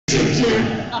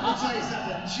me tell you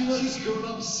something. She's grown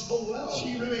up so well.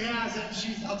 She really has,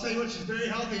 and I'll tell you what, she's very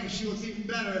healthy, and she looks even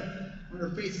better when her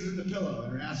face is in the pillow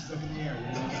and her ass is up in the air.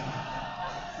 You know?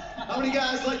 How many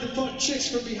guys like to fuck chicks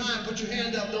from behind? Put your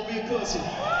hand up, don't be a pussy.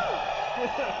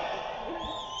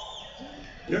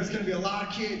 There's gonna be a lot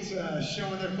of kids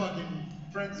showing their fucking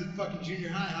friends in fucking junior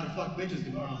high how to fuck bitches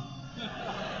tomorrow.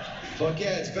 Fuck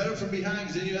yeah, it's better from behind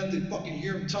because then you don't have to fucking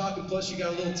hear them talk, and plus you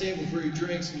got a little table for your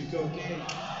drinks and your cocaine.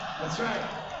 That's right.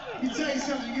 Let me tell you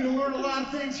something, you're gonna learn a lot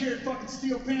of things here at fucking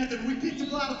Steel Panther. We picked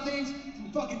up a lot of things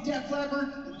from fucking Leppard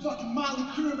and fucking Motley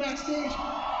Crue backstage.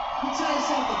 Let me tell you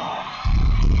something.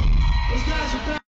 Those guys are back.